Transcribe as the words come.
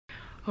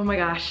Oh my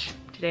gosh,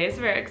 today is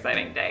a very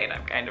exciting day and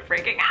I'm kind of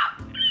freaking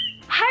out.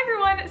 Hi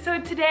everyone, so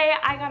today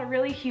I got a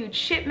really huge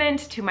shipment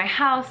to my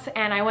house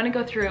and I want to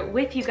go through it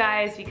with you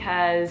guys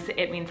because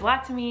it means a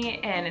lot to me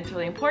and it's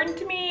really important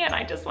to me and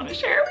I just want to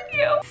share it with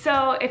you.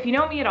 So if you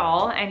know me at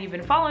all and you've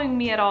been following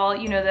me at all,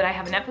 you know that I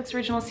have a Netflix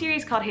original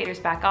series called Haters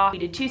Back Off. We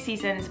did 2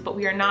 seasons, but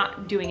we are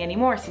not doing any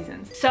more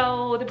seasons.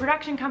 So the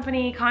production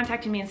company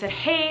contacted me and said,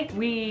 hey,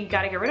 we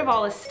gotta get rid of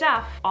all this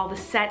stuff, all the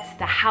sets,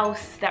 the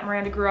house that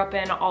Miranda grew up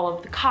in, all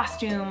of the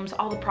costumes,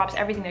 all the props,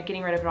 everything, they're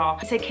getting rid of it all.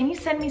 I said, can you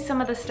send me some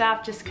of the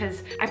stuff just because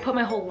I put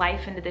my whole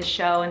life into this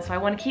show and so I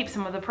want to keep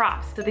some of the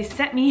props. So they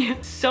sent me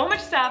so much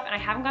stuff and I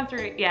haven't gone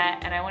through it yet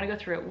and I want to go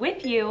through it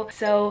with you.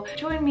 So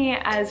join me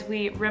as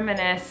we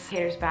reminisce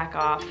Haters Back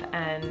Off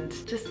and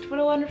just what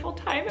a wonderful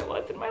time it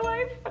was in my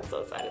life. I'm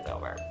so sad it's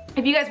over.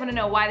 If you guys want to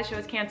know why the show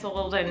is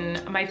canceled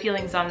and my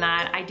feelings on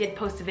that, I did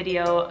post a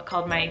video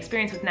called My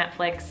Experience with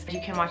Netflix. You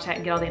can watch that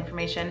and get all the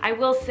information. I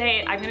will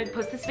say I'm going to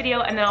post this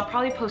video and then I'll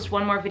probably post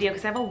one more video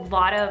because I have a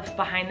lot of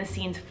behind the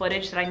scenes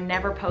footage that I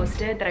never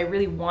posted that I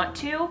really want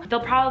to.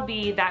 There'll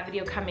probably be that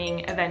video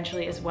coming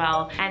eventually as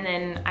well. And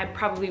then I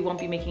probably won't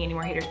be making any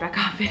more Haters Back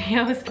Off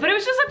videos. But it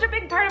was just such a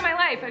big part of my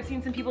life. I've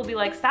seen some people be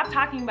like, stop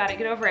talking about it,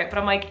 get over it. But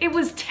I'm like, it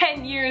was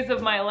 10 years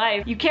of my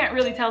life. You can't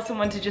really tell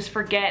someone to just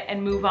forget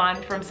and move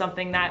on from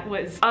something that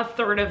was a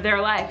third of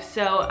their life.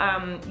 So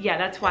yeah,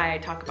 that's why I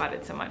talk about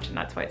it so much and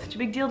that's why it's such a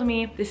big deal to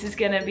me. This is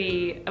gonna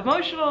be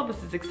emotional,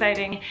 this is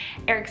exciting.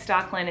 Eric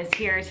Stockland is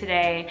here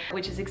today,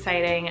 which is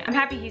exciting. I'm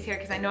happy he's here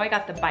because I know I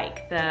got the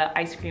bike, the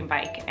ice cream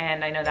bike,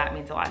 and I know that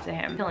means a lot to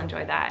him. He'll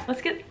enjoy that.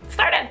 Let's get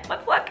started.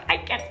 Let's look. I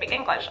can't speak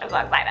English. I'm so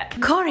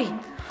excited. Corey,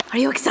 are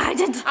you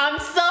excited? I'm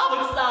so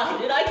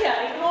excited. I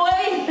can't even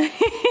wait.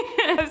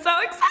 I'm so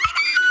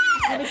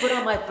excited. Let me put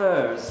on my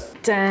furs.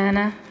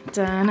 Dana,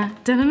 dana,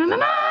 dana, dana,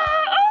 dana.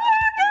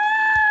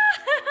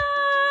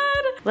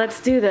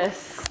 Let's do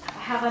this. I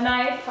have a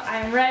knife.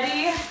 I'm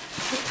ready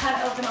to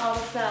cut open all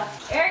the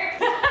stuff.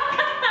 Eric,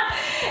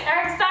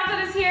 Eric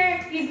Stockland is here.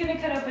 He's gonna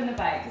cut open the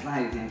bike. That's not how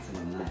you hand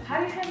someone a knife. How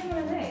do you hand someone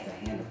a knife? A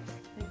hand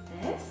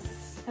like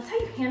this? That's how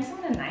you hand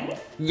someone a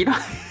knife? You know.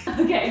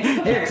 Okay.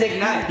 Here, take a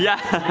knife. Yeah.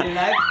 Need a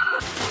knife?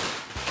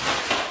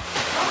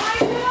 Oh my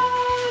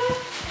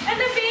god! And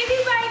the baby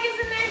bike is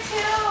in there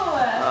too.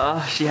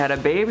 Oh, she had a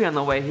baby on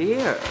the way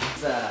here.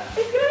 It's gonna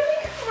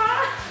be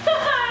cry.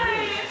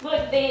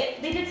 Look, they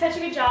did such a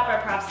good job, our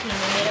props team.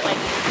 They made it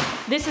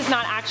like, this is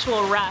not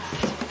actual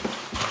rust.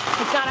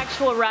 It's not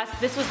actual rust.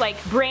 This was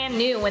like brand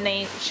new when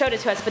they showed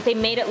it to us, but they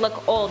made it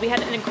look old. We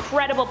had an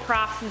incredible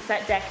props and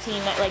set deck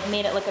team that like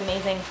made it look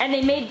amazing. And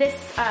they made this,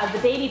 the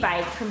baby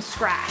bike from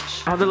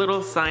scratch. Oh, the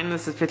little sign that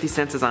says 50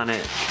 cents is on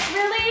it.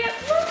 Really?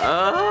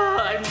 Oh,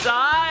 I'm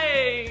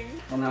dying.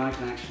 Well, now I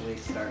can actually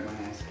start my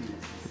ice cream.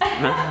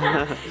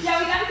 Yeah, we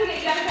gotta take it,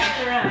 you gotta pass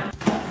it around.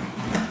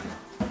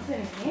 What's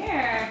in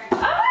here? Oh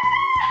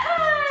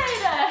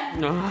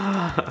my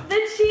god! The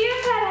chia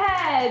pet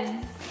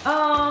heads!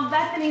 Oh,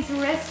 Bethany's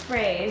wrist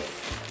brace.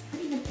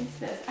 What even is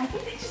this? I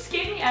think they just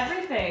gave me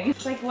everything.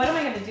 It's like, what am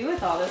I gonna do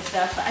with all this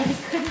stuff? But I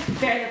just couldn't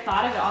bear the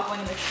thought of it all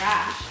going in the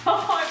trash.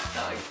 Oh, I'm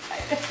so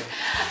excited.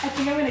 I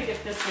think I'm gonna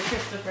gift this to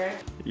Christopher.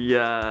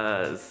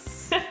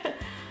 Yes.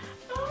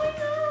 Oh my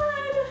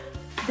god.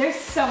 There's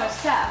so much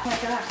stuff. Oh my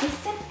gosh, they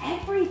sent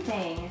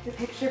everything. The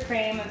picture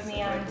frame of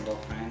me on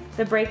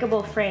the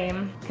breakable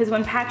frame. Because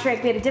when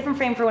Patrick, they had a different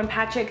frame for when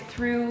Patrick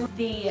threw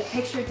the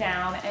picture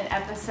down in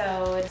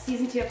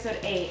season 2, episode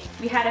 8.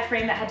 We had a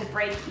frame that had to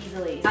break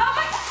easily. Oh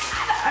my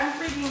god, I'm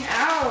freaking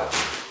out.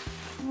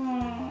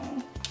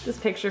 This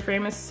picture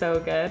frame is so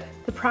good.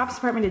 The props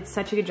department did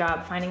such a good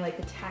job finding like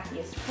the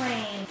tackiest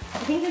frame. I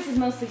think this is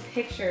mostly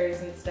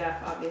pictures and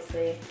stuff,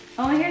 obviously.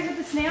 Oh, and here's with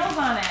the snails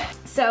on it.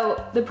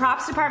 So the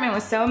props department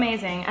was so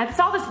amazing. I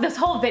saw this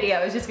whole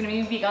video is just gonna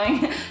be me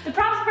going. The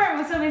props department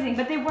was so amazing,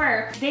 but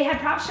they had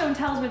prop show and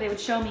tells where they would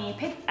show me,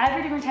 pick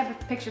every different type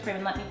of picture frame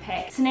and let me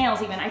pick.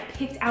 Snails even, I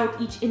picked out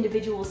each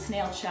individual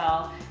snail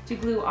shell to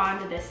glue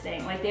onto this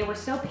thing. Like they were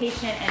so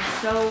patient and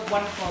so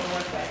wonderful to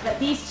work with. But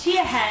these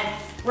chia heads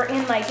were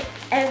in like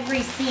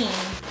every scene.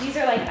 These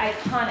are like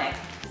iconic.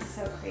 This is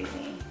so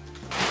crazy.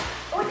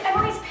 Oh, it's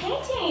Emily's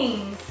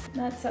paintings.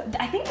 That's so,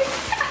 I think this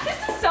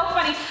is so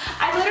funny.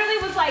 I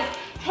literally was like,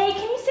 hey,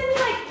 can you send me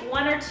like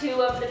 1 or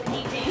 2 of the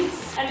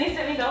paintings? And they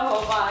sent me the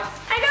whole box.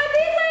 I know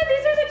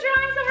these are the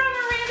drawings that were on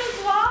Miranda's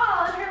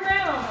wall in her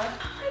room.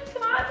 Oh my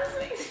god, this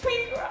makes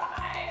me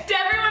cry. To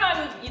everyone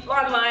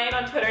online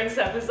on Twitter and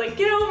stuff is like,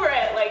 get over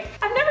it. Like,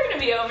 I'm never gonna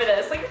be over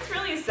this. Like, it's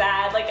really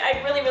sad. Like,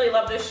 I really, really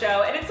love this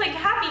show. And it's like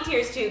happy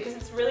tears too, because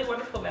it's really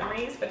wonderful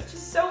memories, but it's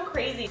just so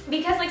crazy.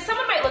 Because like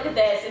someone might look at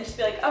this and just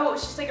be like, oh,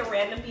 it's just like a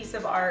random piece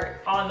of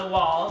art on the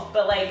wall.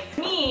 But like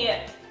me,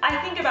 I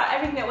think about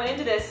everything that went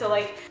into this. So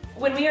like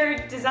when we were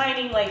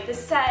designing like the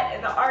set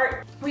and the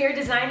art, we were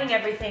designing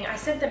everything. I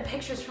sent them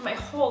pictures from my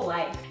whole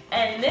life.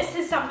 And this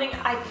is something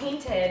I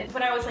painted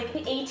when I was like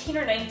 18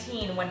 or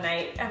 19 one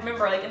night. I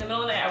remember like in the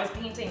middle of the night I was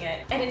painting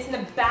it. And it's in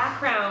the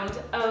background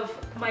of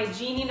my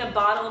Genie in a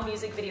Bottle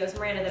music videos,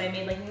 Miranda, that I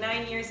made like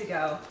 9 years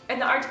ago.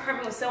 And the art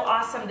department was so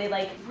awesome. They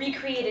like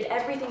recreated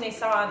everything they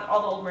saw on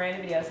all the old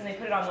Miranda videos and they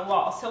put it on the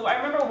wall. So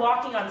I remember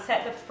walking on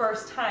set the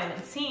first time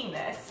and seeing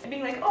this and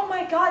being like, oh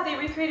my God, they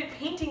recreated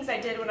paintings I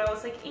did when I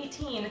was like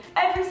 18.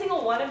 Every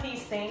single one of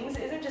these things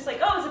isn't just like,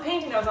 oh, it's a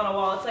painting that was on a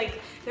wall. It's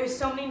like, there's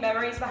so many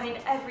memories behind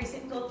every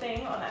single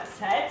thing on that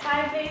set.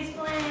 High-face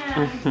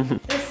plan.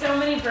 There's so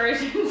many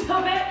versions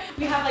of it.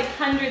 We have like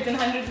hundreds and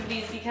hundreds of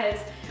these because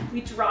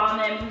we draw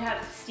them. We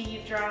have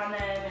Steve draw them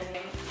and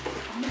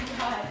oh my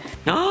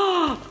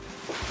God.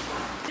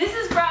 This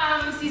is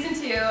from season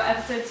 2,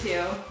 episode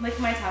 2, like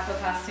my taco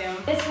costume.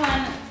 This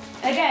one,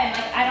 again,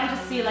 like I don't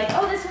just see like,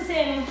 oh, this was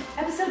in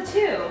episode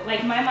 2.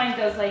 Like my mind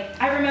goes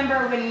like, I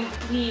remember when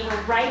we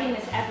were writing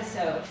this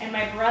episode and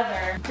my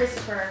brother,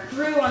 Christopher,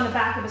 drew on the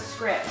back of a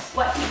script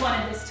what he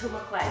wanted this to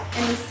look like.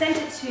 And we sent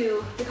it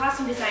to the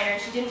costume designer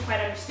and she didn't quite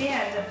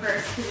understand at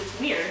first because it's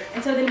weird.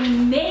 And so then we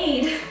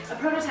made a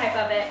prototype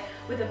of it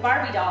with a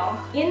Barbie doll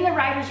in the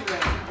writer's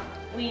room.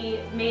 We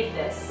made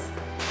this.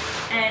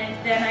 And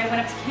then I went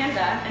up to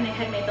Canada and they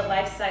had made the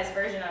life-size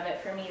version of it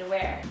for me to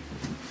wear.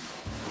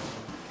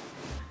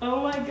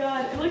 Oh my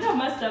God, look how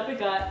messed up it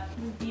got.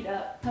 It was beat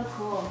up. How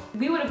cool.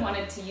 We would have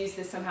wanted to use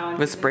this somehow in It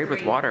was season sprayed 3.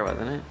 with water,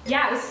 wasn't it?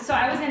 Yeah, it was, so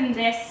I was in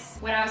this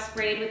when I was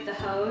sprayed with the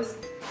hose.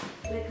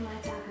 Lick my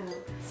taco.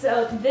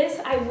 So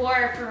this I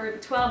wore for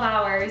 12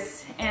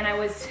 hours and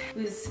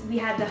we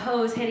had the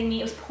hose hitting me.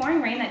 It was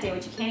pouring rain that day,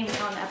 which you can't even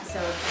tell in the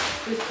episode.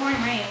 It was pouring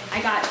rain.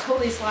 I got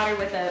totally slaughtered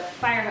with a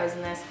fire hose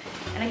in this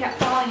and I kept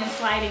falling and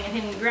sliding and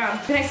hitting the ground.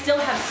 But I still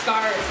have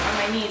scars on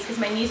my knees because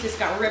my knees just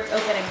got ripped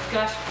open and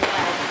gushed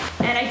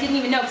blood. And I didn't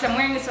even know because I'm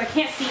wearing this so I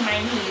can't see my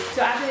knees.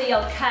 So after they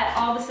yelled cut,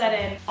 all of a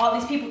sudden, all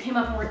these people came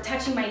up and were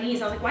touching my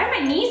knees. I was like, why do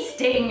my knees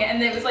sting?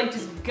 And it was like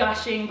just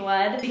gushing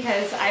blood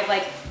because I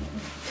like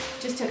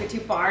just took it too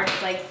far and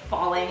was like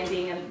falling and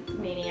being a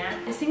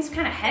maniac. This thing's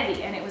kind of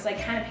heavy and it was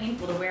like kind of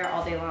painful to wear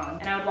all day long.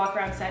 And I would walk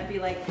around set and be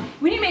like,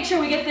 we need to make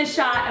sure we get this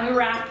shot and we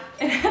wrap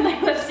and then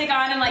like lipstick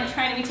on and like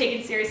trying to be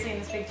taken seriously in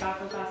this big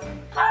taco costume.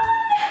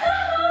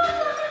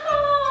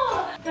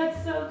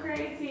 That's so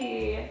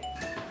crazy.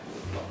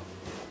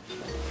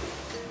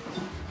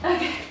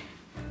 Okay.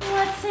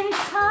 What's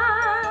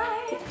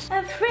inside?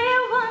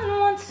 Everyone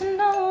wants to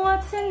know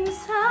what's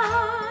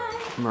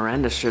inside.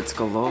 Miranda shirts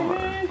galore.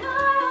 And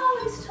I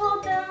always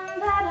told them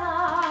that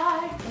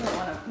I don't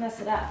want to mess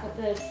it up,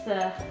 but it's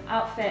the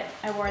outfit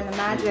I wore in the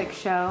magic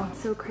show.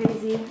 It's so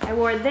crazy. I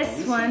wore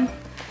this one.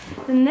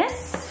 Then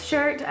this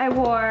shirt I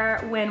wore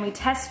when we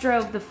test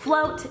drove the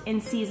float in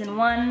season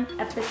 1,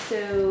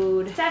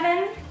 episode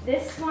 7.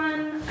 This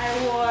one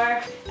I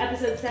wore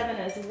episode 7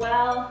 as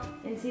well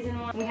in season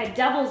 1. We had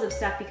doubles of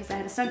stuff because I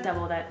had a stunt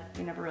double that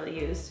we never really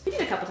used. We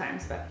did a couple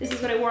times, but this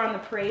is what I wore on the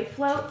parade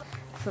float.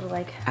 This little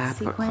like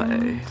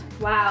sequin.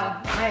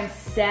 Wow, I'm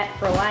set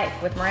for life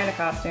with Miranda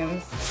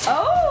costumes.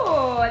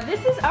 Oh,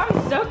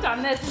 I'm stoked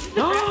on this. This is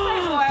the dress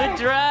I wore.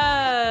 The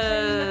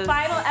dress! The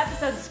final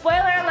episode.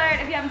 Spoiler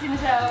alert if you haven't seen the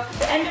show.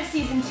 The end of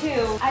season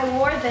 2, I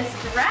wore this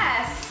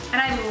dress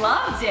and I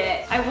loved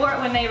it. I wore it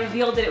when they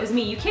revealed that it was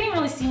me. You can't even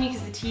really see me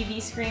because the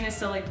TV screen is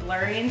so like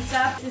blurry and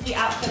stuff. This is the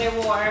outfit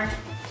I wore.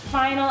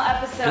 Final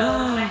episode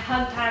when I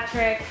hugged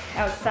Patrick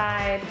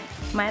outside.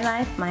 My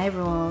life, my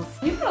rules.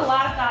 We put a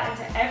lot of thought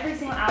into every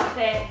single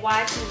outfit,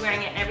 why she was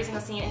wearing it in every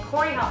single scene, and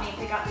Corey helped me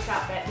pick out this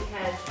outfit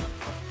because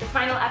the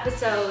final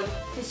episode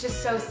is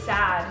just so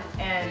sad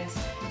and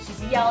she's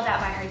yelled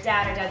at by her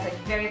dad. Her dad's like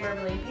very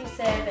verbally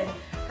abusive and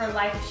her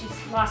life,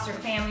 she's lost her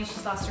family,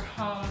 she's lost her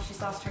home,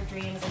 she's lost her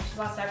dreams, and she's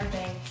lost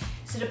everything.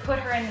 So to put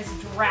her in this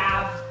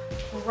drab,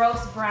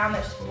 gross brown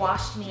that just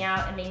washed me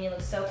out and made me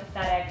look so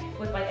pathetic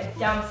with like a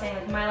dumb saying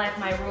like my life,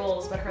 my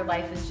rules, but her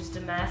life is just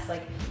a mess.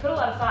 Like put a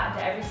lot of thought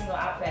into every single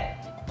outfit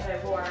that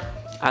I wore.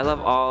 I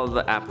love all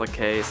the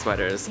applique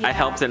sweaters. Yeah. I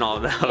helped in all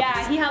of those.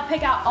 Yeah, he helped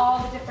pick out all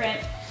the different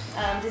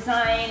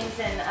designs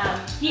and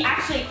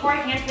Corey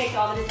handpicked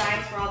all the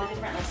designs for all the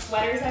different like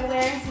sweaters I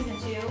wear in season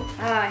 2.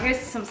 Here's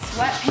some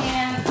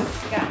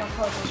sweatpants. We got more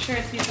colorful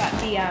shirts. We've got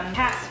the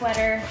hat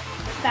sweater.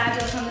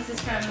 Fabulous one. This is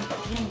from,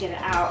 you didn't get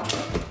it out,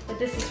 but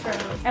this is from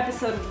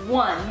episode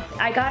 1.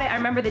 I got it, I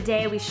remember the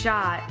day we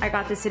shot, I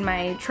got this in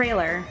my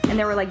trailer and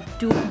there were like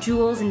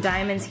jewels and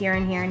diamonds here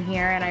and here and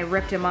here and I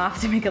ripped them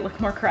off to make it look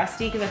more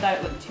crusty because I thought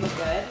it looked too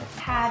good.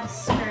 Pad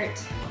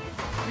skirt.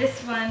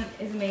 This one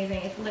is amazing.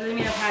 It's literally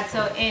made of pads.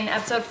 So in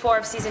episode 4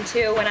 of season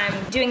 2, when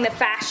I'm doing the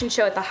fashion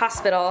show at the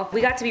hospital,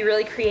 we got to be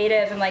really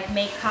creative and like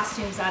make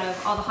costumes out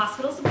of all the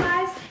hospital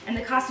supplies. And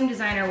the costume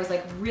designer was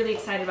like really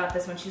excited about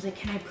this one. She was like,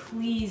 can I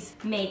please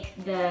make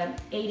the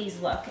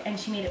 80s look? And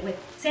she made it with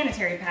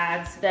sanitary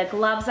pads. The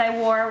gloves I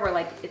wore were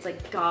like, it's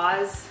like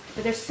gauze.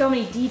 But there's so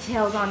many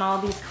details on all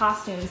these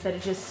costumes that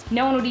it just,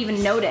 no one would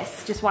even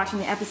notice just watching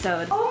the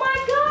episode. Oh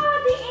my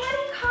God, the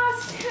Annie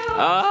costume!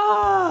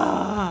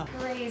 Ah.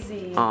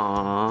 Crazy.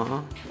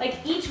 Aww. Like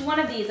each one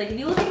of these, like if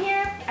you look in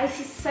here, I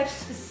see such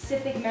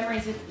specific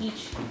memories with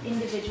each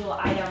individual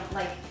item.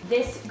 Like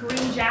this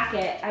green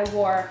jacket I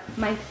wore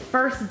my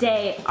first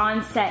day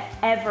on set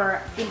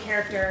ever in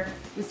character.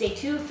 It was day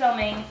 2 of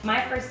filming,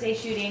 my first day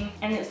shooting,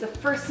 and it was the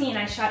first scene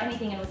I shot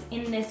anything and it was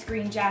in this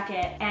green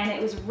jacket. And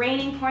it was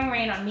raining, pouring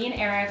rain on me and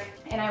Eric,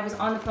 and I was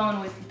on the phone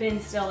with Ben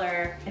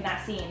Stiller in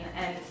that scene.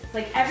 And it's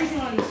like every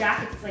single one of these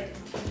jackets is like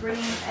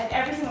bringing,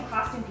 every single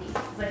costume piece,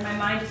 it's like my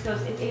mind just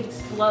goes, it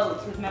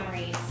explodes with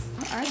memories.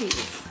 What are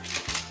these?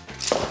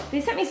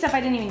 They sent me stuff I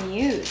didn't even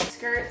use.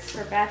 Skirts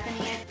for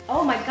Bethany.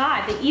 Oh my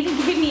God, they even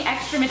gave me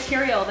extra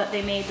material that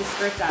they made the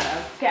skirts out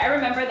of. Okay, I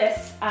remember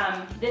this.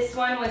 This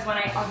one was one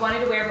I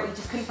wanted to wear, but we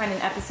just couldn't find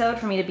an episode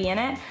for me to be in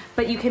it.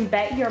 But you can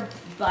bet your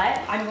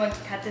butt I'm going to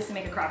cut this and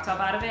make a crop top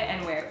out of it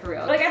and wear it for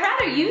real. Like I'd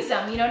rather use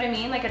them, you know what I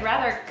mean? Like I'd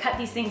rather cut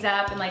these things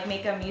up and like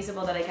make them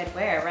usable that I could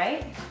wear,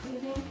 right? What do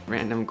you think?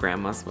 Random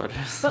grandma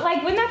sweaters. But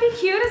like, wouldn't that be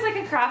cute as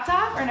like a crop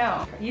top or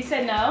no? You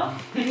said no?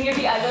 You think it'd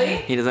be ugly?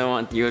 He doesn't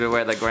want you to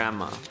wear the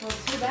grandma. Well,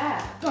 too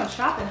bad. I'm going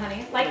shopping,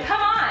 honey. Like,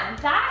 come on,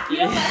 that? You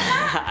don't like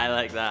that? I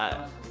like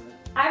that.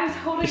 I'm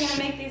totally gonna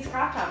make these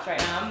crop tops right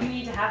now. You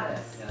need to have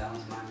this. Yeah, that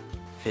one's mine.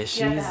 Fish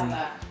You have to easy. have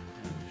that.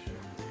 Yeah, sure.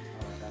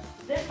 I like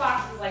that. This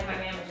box is like my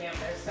mama jam.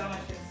 There's so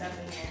much good stuff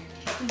in here.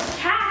 These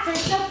cats are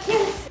so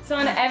cute. So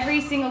in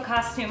every single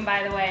costume,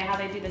 by the way, how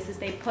they do this is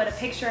they put a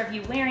picture of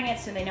you wearing it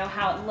so they know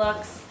how it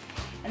looks.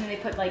 And then they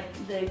put like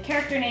the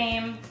character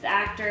name, the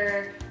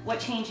actor, what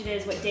change it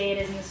is, what day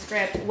it is in the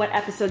script, what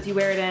episodes you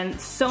wear it in.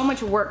 So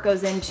much work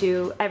goes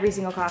into every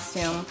single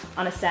costume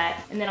on a set.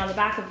 And then on the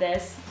back of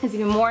this is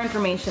even more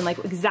information, like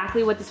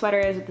exactly what the sweater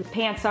is, what the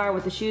pants are,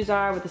 what the shoes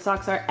are, what the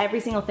socks are, every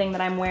single thing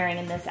that I'm wearing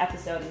in this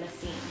episode, in this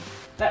scene.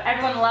 But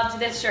everyone loved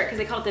this shirt because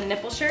they call it the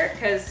nipple shirt,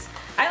 because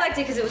I liked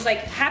it because it was like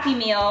Happy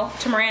Meal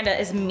to Miranda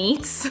is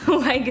meats,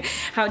 like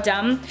how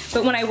dumb.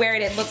 But when I wear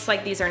it, it looks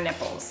like these are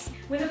nipples.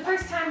 When the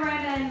first time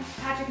Miranda and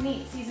Patrick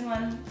meet, season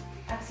 1,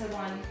 episode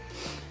 1,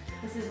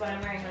 this is what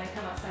I'm wearing when I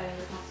come outside of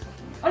the hospital.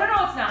 Oh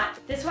no, it's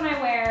not. This one I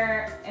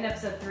wear in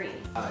episode 3.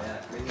 Oh yeah,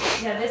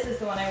 crazy. Yeah, this is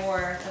the one I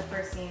wore the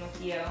first scene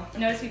with you.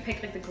 Notice we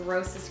picked like the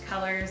grossest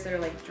colors that are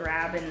like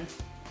drab and...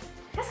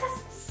 I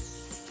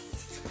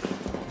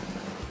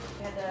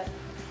had the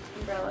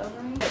umbrella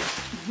over me.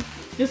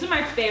 This is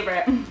my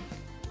favorite.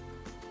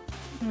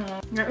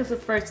 That was the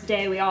first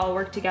day we all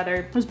worked together.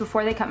 It was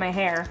before they cut my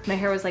hair. My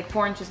hair was like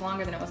 4 inches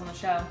longer than it was on the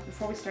show.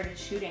 Before we started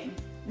shooting.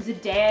 It was a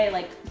day,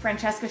 like,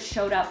 Francesca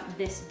showed up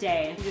this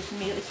day and we just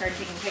immediately started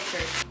taking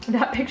pictures.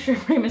 That picture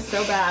frame is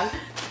so bad.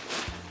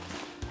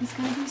 He's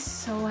gonna be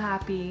so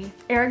happy.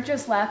 Eric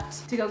just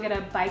left to go get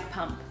a bike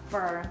pump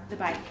for the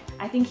bike.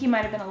 I think he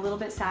might have been a little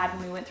bit sad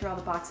when we went through all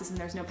the boxes and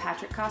there's no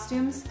Patrick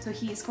costumes. So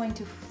he's going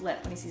to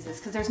flip when he sees this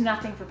because there's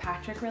nothing for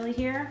Patrick really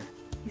here.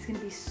 He's gonna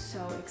be so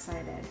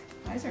excited.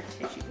 Why is there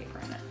tissue paper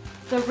in it?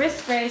 The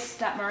wrist brace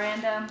that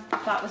Miranda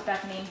thought was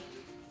Bethany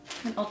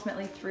and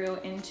ultimately threw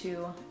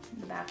into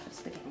the bath of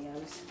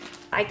SpaghettiOs.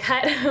 I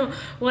cut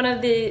one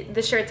of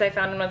the shirts I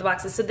found in one of the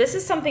boxes. So this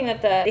is something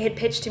that they had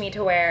pitched to me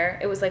to wear.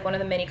 It was like one of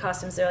the mini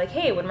costumes. They're like,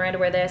 hey, would Miranda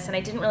wear this? And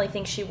I didn't really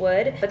think she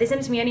would, but they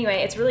sent it to me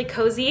anyway. It's really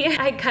cozy.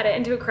 I cut it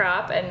into a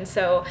crop, and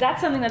so that's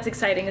something that's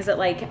exciting, is that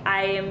like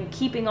I am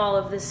keeping all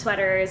of the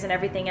sweaters and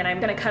everything, and I'm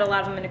gonna cut a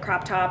lot of them into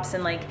crop tops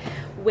and like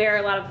wear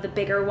a lot of the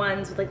bigger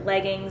ones with like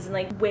leggings and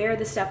like wear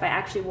the stuff I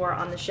actually wore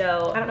on the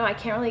show. I don't know, I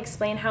can't really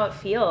explain how it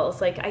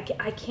feels. Like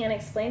I can't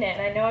explain it,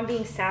 and I know I'm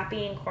being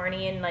sappy and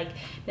corny and like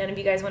none of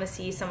you guys want to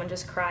see someone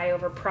just cry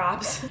over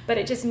props, but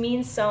it just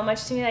means so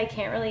much to me that I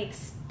can't really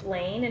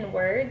explain in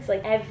words.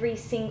 Like every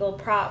single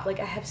prop, like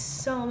I have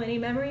so many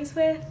memories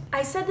with.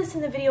 I said this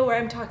in the video where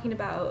I'm talking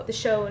about the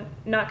show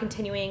not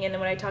continuing, and then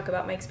when I talk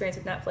about my experience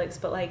with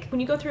Netflix, but like when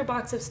you go through a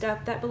box of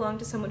stuff that belonged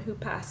to someone who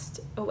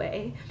passed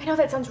away. I know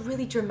that sounds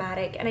really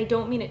dramatic, and I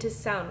don't mean it to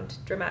sound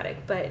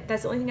dramatic, but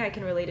that's the only thing I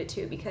can relate it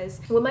to,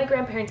 because when my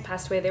grandparents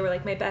passed away, they were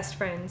like my best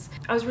friends.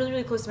 I was really,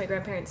 really close to my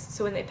grandparents,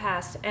 so when they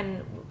passed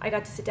and I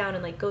got to sit down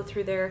and like go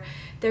through their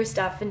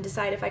stuff and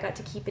decide if I got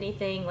to keep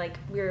anything, like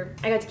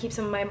I got to keep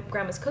some of my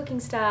grandma's cooking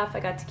stuff,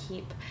 I got to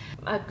keep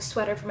a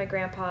sweater for my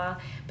grandpa,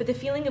 but the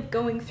feeling of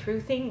going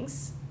through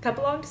things that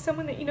belong to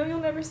someone that you know you'll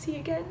never see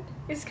again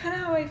is kind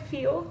of how I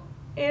feel.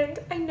 And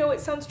I know it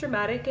sounds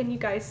dramatic and you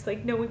guys,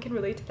 like, no one can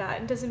relate to that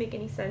and doesn't make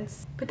any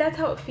sense, but that's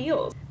how it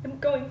feels. I'm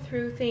going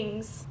through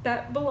things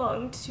that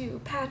belong to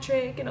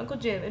Patrick and Uncle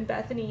Jim and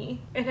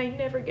Bethany, and I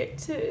never get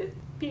to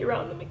be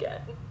around them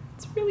again.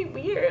 It's really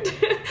weird.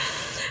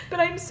 But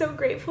I'm so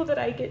grateful that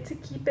I get to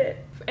keep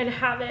it and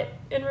have it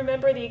and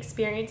remember the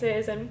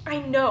experiences. And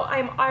I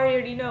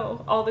already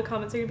know all the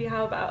comments are gonna be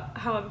about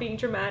how I'm being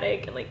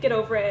dramatic and like get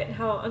over it and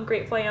how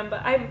ungrateful I am,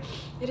 but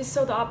it is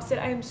so the opposite.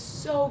 I am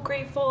so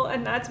grateful,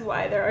 and that's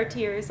why there are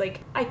tears.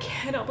 Like, I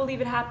cannot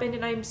believe it happened,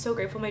 and I'm so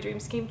grateful my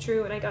dreams came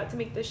true and I got to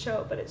make this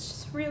show, but it's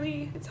just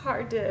really, it's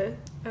hard to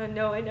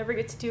know I never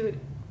get to do it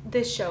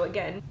this show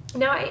again.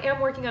 Now I am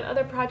working on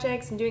other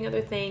projects and doing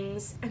other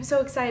things. I'm so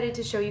excited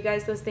to show you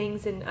guys those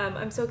things, and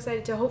I'm so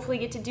excited to hopefully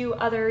get to do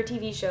other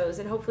TV shows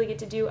and hopefully get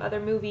to do other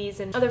movies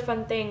and other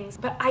fun things.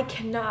 But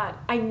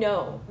I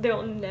know there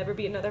will never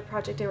be another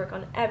project I work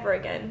on ever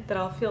again that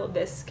I'll feel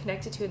this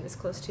connected to and this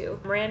close to.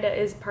 Miranda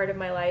is part of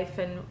my life,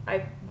 and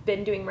I've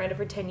been doing Miranda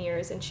for 10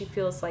 years, and she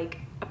feels like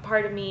a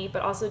part of me,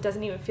 but also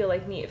doesn't even feel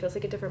like me. It feels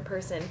like a different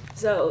person.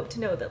 So to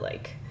know that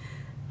like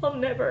I'll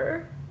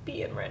never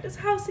be in Miranda's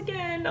house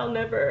again, I'll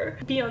never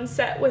be on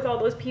set with all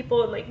those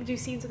people and like do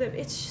scenes with them,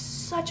 it's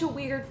just such a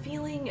weird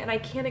feeling and I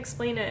can't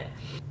explain it.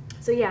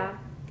 So yeah,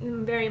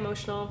 I'm very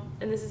emotional,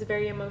 and this is a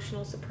very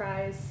emotional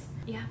surprise.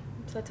 Yeah,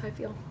 so that's how I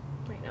feel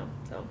right now.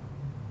 So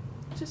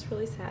it's just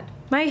really sad.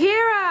 My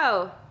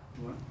hero!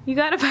 What? You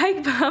got a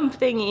bike pump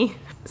thingy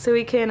so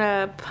we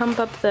can pump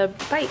up the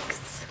bikes.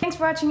 Thanks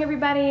for watching,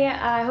 everybody.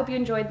 I hope you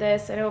enjoyed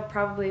this. I know it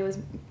probably was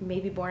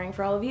maybe boring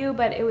for all of you,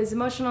 but it was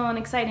emotional and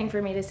exciting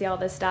for me to see all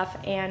this stuff,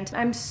 and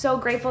I'm so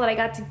grateful that I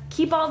got to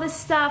keep all this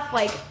stuff.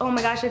 Like, oh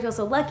my gosh, I feel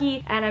so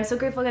lucky, and I'm so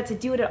grateful I got to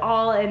do it at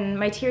all, and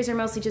my tears are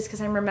mostly just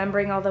because I'm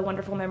remembering all the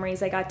wonderful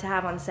memories I got to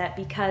have on set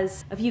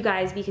because of you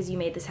guys, because you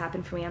made this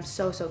happen for me. I'm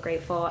so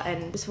grateful,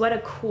 and just what a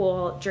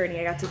cool journey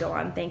I got to go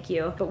on. Thank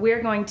you. But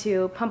we're going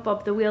to pump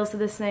up the wheels of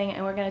this thing,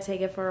 and we're gonna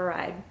take it for a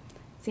ride.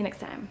 See you next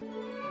time.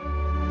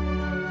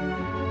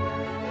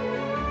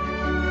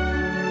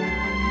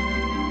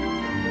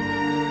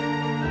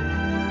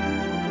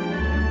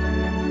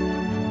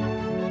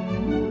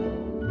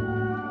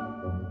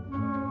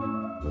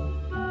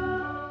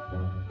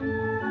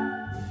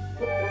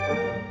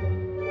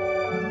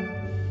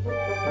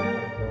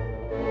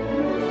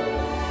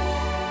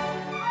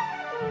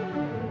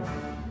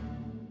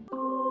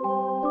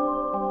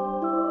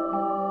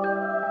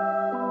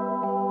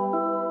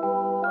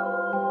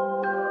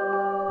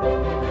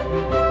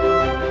 Thank you.